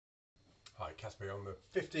Hi, Caspar on the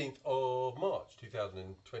 15th of March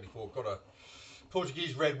 2024. Got a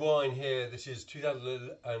Portuguese red wine here. This is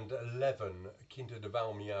 2011 Quinta de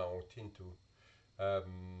Vale, Meão, Tinto.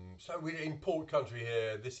 So we're in port country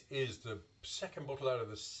here. This is the second bottle out of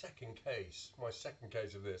the second case. My second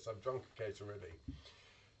case of this. I've drunk a case already.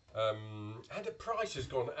 And the price has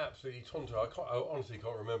gone absolutely tonto. I honestly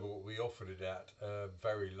can't remember what we offered it at a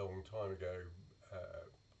very long time ago.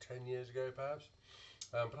 10 years ago perhaps.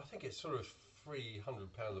 But I think it's sort of £300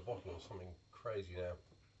 a bottle or something crazy now.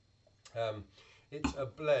 It's a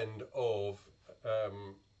blend of,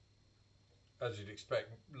 as you'd expect,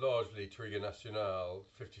 largely Touriga Nacional,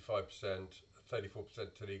 55%,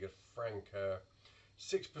 34% Touriga Franca,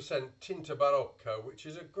 6% Tinta Barroca, which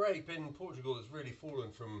is a grape in Portugal that's really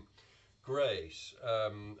fallen from grace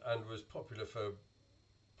and was popular for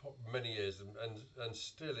many years and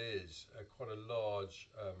still is quite a large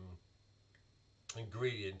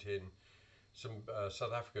ingredient in some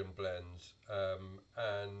South African blends,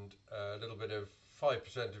 and a little bit of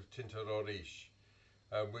 5% of Tinto Roriz,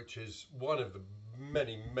 which is one of the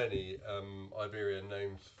many Iberian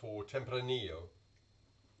names for Tempranillo,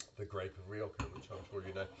 the grape of Rioja, which I'm sure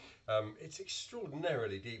you know. It's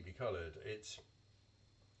extraordinarily deeply coloured. It's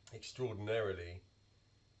extraordinarily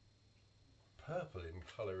purple in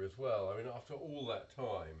colour as well. I mean, after all that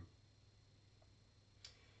time,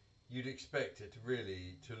 you'd expect it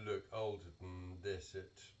really to look older than this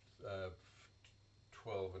at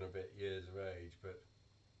 12 and a bit years of age, but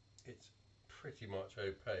it's pretty much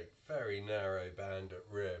opaque. Very narrow band at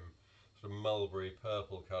rim, sort of mulberry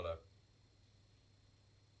purple colour.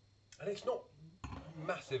 And it's not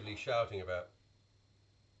massively shouting about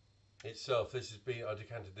itself. This has been, I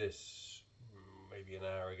decanted this maybe an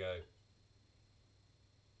hour ago.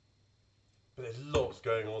 But there's lots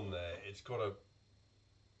going on there. It's got a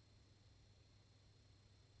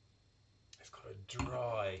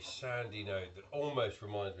dry, sandy note that almost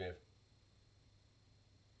reminds me of,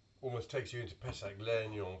 almost takes you into Pessac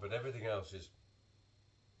Léognan, but everything else is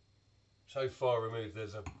so far removed.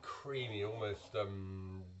 There's a creamy, almost,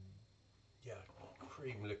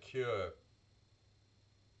 cream liqueur,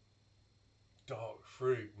 dark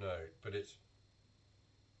fruit note, but it's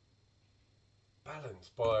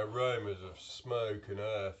balanced by aromas of smoke and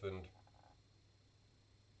earth and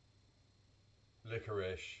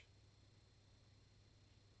licorice.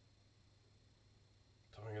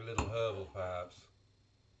 Something a little herbal perhaps.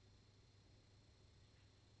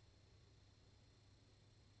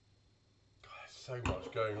 God, there's so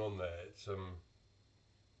much going on there. It's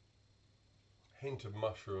hint of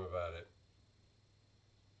mushroom about it.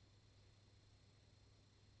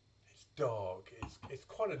 It's dark. It's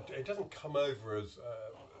quite a. It doesn't come over as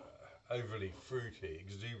overly fruity,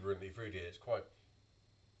 exuberantly fruity. It's quite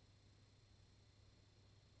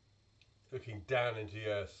looking down into the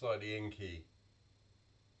earth, slightly inky.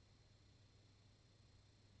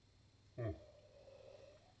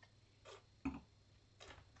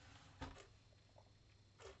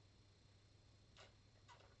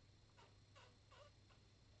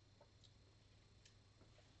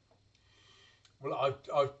 Well,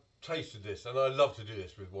 I've tasted this, and I love to do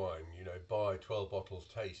this with wine. You know, buy 12 bottles,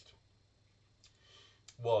 taste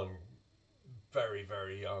one very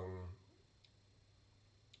young,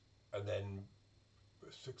 and then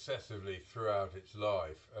successively throughout its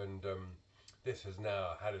life. And this has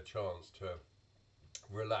now had a chance to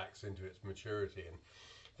relax into its maturity, and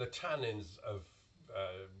the tannins of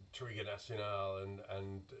Touriga Nacional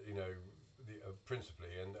and you know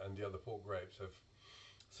principally and the other port grapes have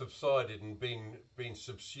subsided and been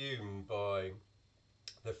subsumed by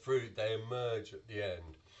the fruit. They emerge at the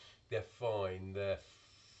end. They're fine, they're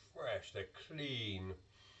fresh, they're clean,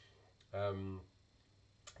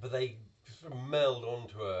 but they sort of meld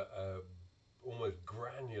onto a almost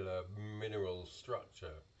granular mineral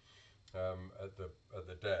structure at the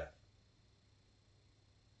death.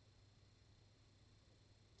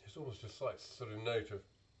 There's almost a slight sort of note of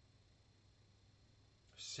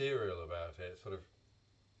cereal about it. Sort of,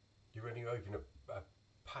 when you open a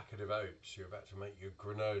packet of oats, you're about to make your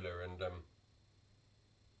granola, and that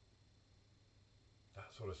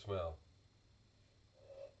sort of smell.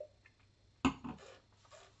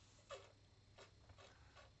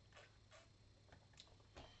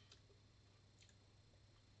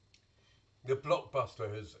 The blockbuster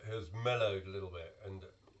has mellowed a little bit, and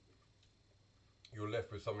you're left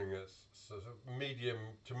with something that's sort of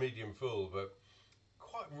medium to medium full, but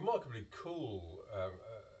quite remarkably cool.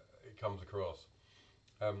 It comes across,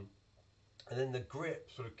 and then the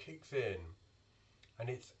grip sort of kicks in, and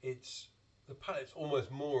it's the palate's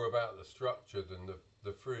almost more about the structure than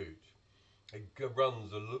the fruit,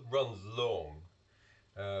 runs long,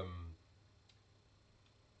 um,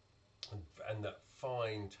 and that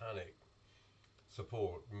fine tannic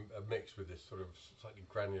support mixed with this sort of slightly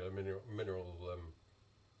granular mineral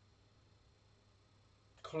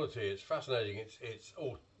quality. It's fascinating. It's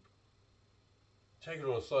all taken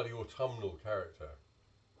on a slightly autumnal character.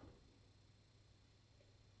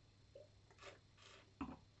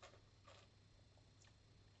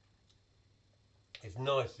 It's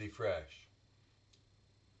nicely fresh.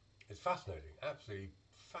 It's fascinating, absolutely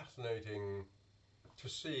fascinating to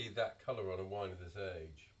see that colour on a wine of this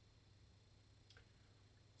age.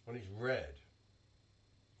 When it's red,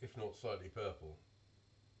 if not slightly purple,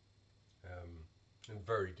 and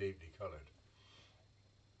very deeply coloured.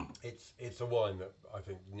 It's a wine that I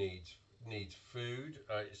think needs food.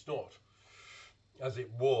 It's not as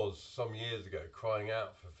it was some years ago, crying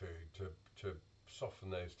out for food to soften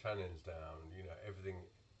those tannins down. You know, everything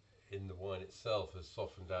in the wine itself has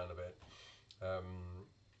softened down a bit.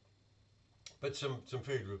 But some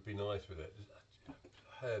food would be nice with it.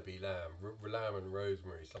 Herby lamb, lamb and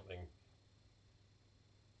rosemary, something.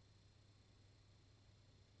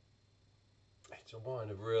 It's a wine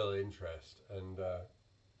of real interest, and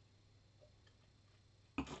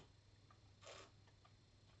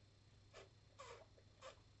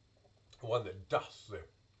one that dusts the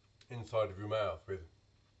inside of your mouth with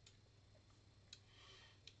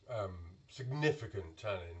significant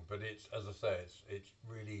tannin. But it's, as I say, it's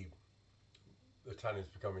really, the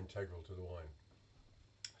tannins become integral to the wine.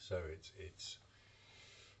 So it's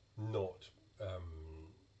not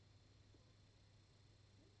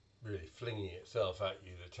really flinging itself at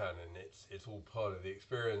you, the tannin. It's all part of the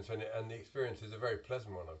experience, and the experience is a very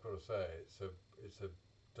pleasant one. I've got to say, it's a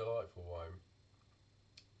delightful wine.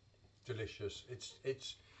 Delicious. It's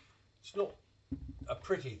not a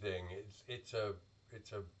pretty thing. It's a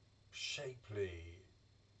shapely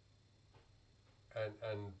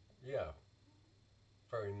and yeah,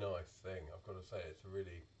 very nice thing. I've got to say, it's a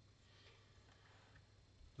really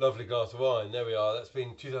lovely glass of wine. There we are. That's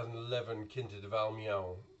been 2011 Quinta de Vale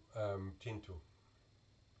Meão Tinto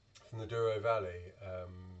from the Douro Valley.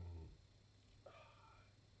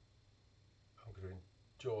 I'm going to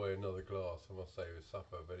enjoy another glass, I must say, with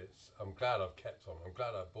supper. But I'm glad I've kept some. I'm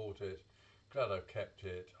glad I bought it. Glad I've kept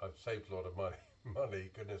it. I've saved a lot of money,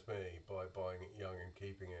 goodness me, by buying it young and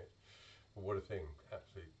keeping it. But what a thing!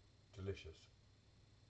 Absolutely delicious.